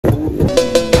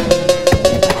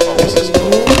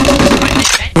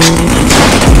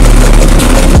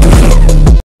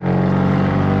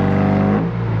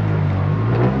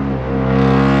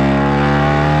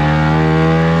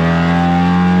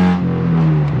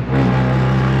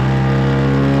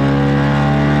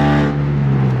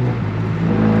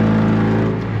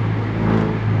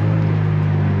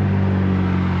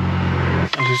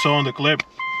saw on the clip,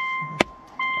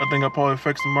 I think I probably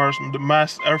fixed the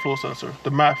mass airflow sensor,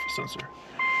 the MAF sensor.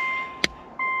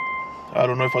 I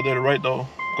don't know if I did it right though,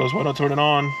 because when I turn it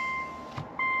on,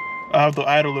 I have to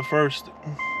idle it first,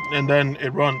 and then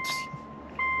it runs.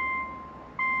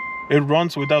 It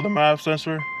runs without the MAF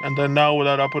sensor, and then now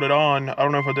without I put it on, I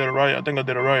don't know if I did it right. I think I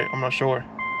did it right. I'm not sure.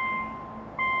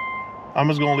 I'm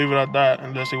just gonna leave it at that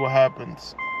and let's see what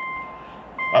happens.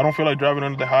 I don't feel like driving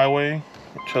under the highway.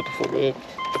 Shut the fuck up.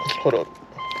 Hold up.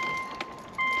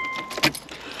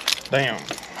 Damn.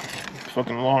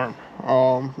 Fucking alarm.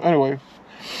 Anyway,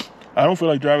 I don't feel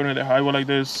like driving under the highway like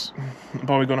this. I'm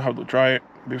probably gonna have to try it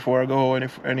before I go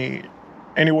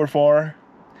anywhere far.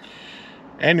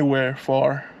 Anywhere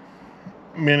far.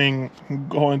 Meaning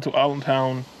going to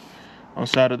Allentown on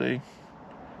Saturday.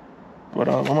 But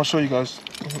I'm gonna show you guys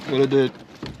what I did,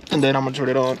 and then I'm gonna turn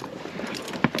it on.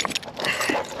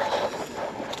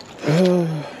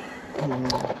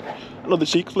 I know the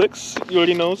cheek flicks. You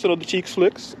already know, so the cheek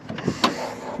flicks.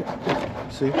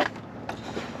 See?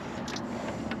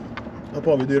 I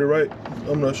probably did it right.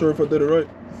 I'm not sure if I did it right.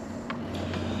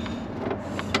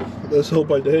 Let's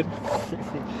hope I did.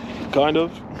 Kind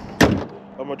of.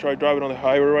 I'm gonna try driving on the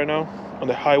highway right now. On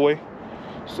the highway.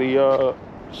 See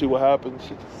what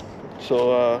happens.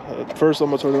 So first I'm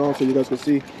gonna turn it on so you guys can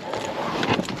see.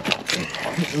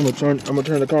 I'm gonna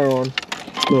turn the car on.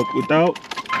 Look, without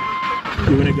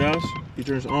giving it gas, it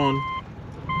turns on.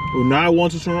 Well, now it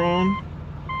wants to turn on.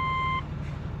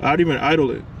 I didn't even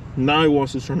idle it. Now it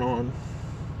wants to turn on.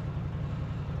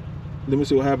 Let me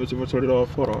see what happens if I turn it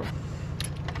off. Hold on.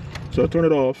 So I turn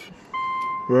it off.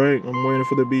 Right? I'm waiting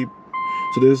for the beep.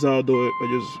 So this is how I'll do it. I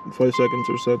just 5 seconds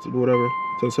or so, whatever.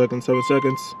 10 seconds, 7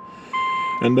 seconds.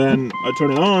 And then I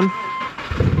turn it on.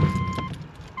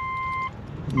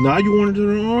 Now you want to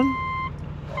turn it on?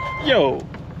 Yo,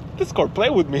 this car play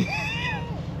with me.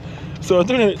 So I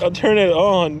turn it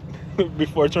on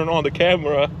before I turn on the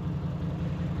camera.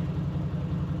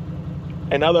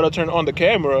 And now that I turn on the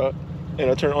camera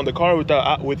and I turn on the car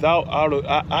without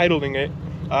idling it.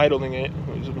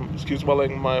 Excuse my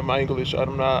English.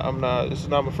 I'm not. This is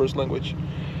not my first language.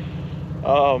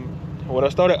 When I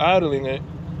started idling it.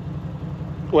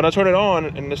 When I turn it on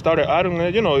and it started idling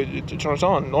it, you know, it turns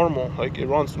on normal, like it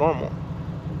runs normal,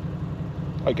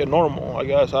 like a normal, I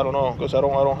guess. I don't know, because I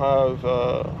don't have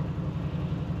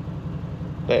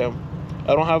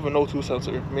I don't have an O2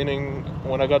 sensor. Meaning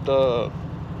when I got the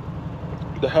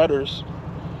headers,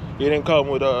 it didn't come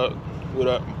with a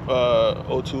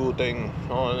O2 thing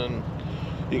on, and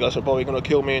you guys are probably gonna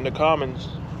kill me in the comments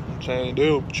saying,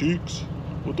 "Damn, Cheeks,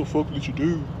 what the fuck did you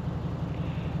do?"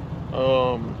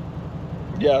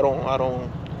 Yeah, I don't,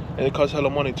 and it costs hella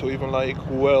money to even like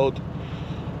weld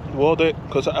it,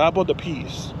 because I bought the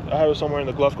piece. I have it somewhere in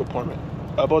the glove compartment.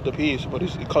 I bought the piece, but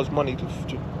it costs money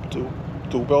to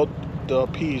weld the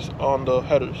piece on the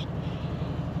headers.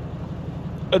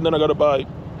 And then I gotta buy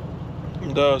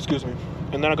and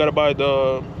then I gotta buy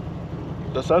the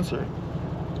sensor,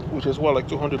 which is what, like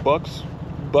 $200?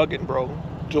 Bugging, bro.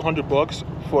 $200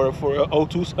 for a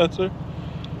O2 sensor.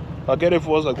 I get it if it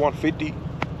was like 150.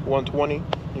 120,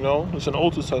 you know, it's an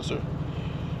O2 sensor.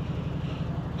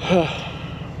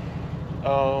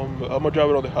 I'm gonna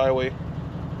drive it on the highway,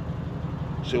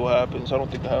 see what happens. I don't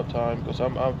think I have time, because I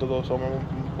have to go somewhere.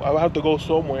 I have to go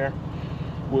somewhere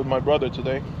with my brother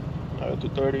today at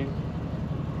 2:30.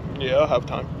 Yeah, I'll have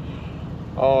time.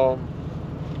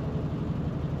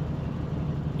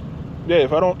 Yeah,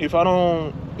 if I don't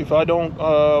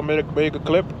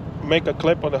make a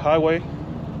clip on the highway,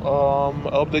 I'll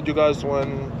update you guys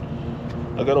when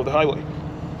I get off the highway.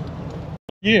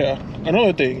 Yeah,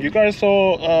 another thing, you guys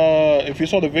saw, if you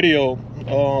saw the video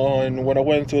on when I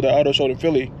went to the auto show in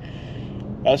Philly,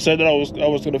 I said that I was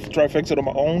gonna try fix it on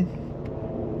my own.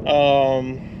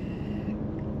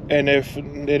 And if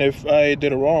I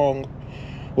did it wrong,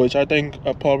 which I think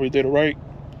I probably did it right,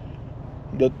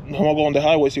 I'm gonna go on the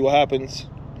highway, see what happens.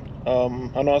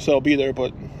 I know I said I'll be there,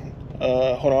 but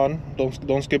hold on,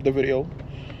 don't skip the video.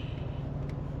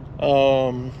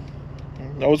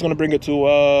 I was gonna bring it to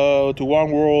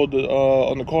One World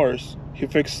on the cars. He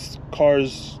fixed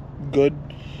cars good.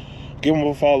 Give him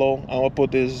a follow. I'm gonna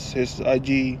put his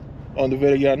IG on the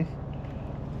video again.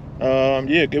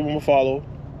 Yeah, give him a follow.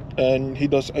 And he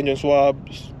does engine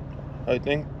swabs, I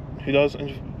think he does.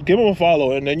 Give him a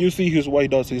follow, and then you see why he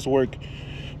does his work.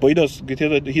 But he does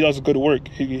good work.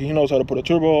 He knows how to put a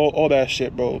turbo, all that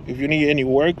shit, bro. If you need any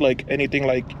work, like anything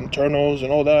like internals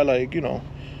and all that, like, you know,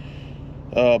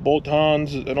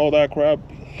 bolt-ons and all that crap,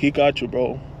 he got you,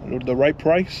 bro. The right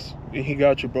price, he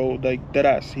got you, bro. Like, dead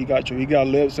ass, he got you. He got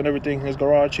lifts and everything in his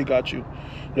garage, he got you.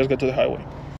 Let's get to the highway.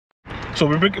 So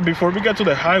before we get to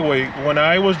the highway, when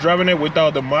I was driving it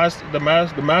without the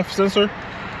MAF sensor,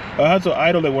 I had to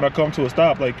idle it when I come to a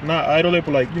stop. Like not idle it,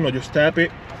 but like, you know, just tap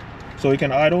it so it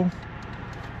can idle.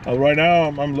 Right now,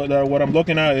 what I'm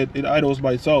looking at, it idles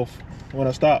by itself when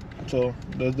I stop. So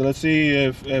let's see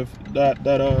if that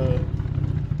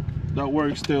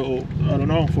works still. I don't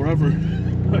know, forever.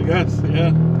 I guess,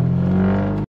 yeah.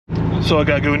 So I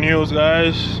got good news,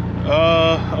 guys.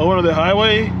 I went on the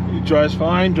highway. It drives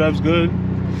fine, drives good.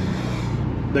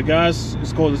 The gas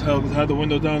is cold as hell because I had the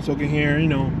window down so I can hear, you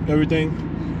know, everything.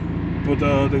 But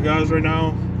the gas right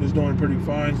now is doing pretty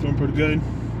fine. It's doing pretty good.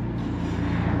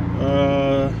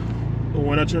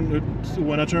 When I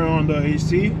turn on the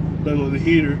AC, the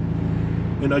heater,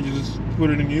 and I just put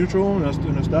it in neutral and I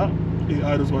stop, it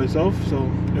idles by itself, so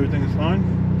everything is fine.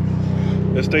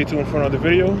 Let's stay tuned for another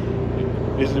video.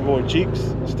 It's your boy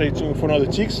Cheeks. Stay tuned for another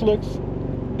Cheeks looks.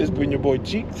 It's been your boy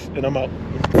Cheeks, and I'm out.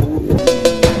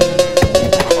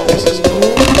 This is cool.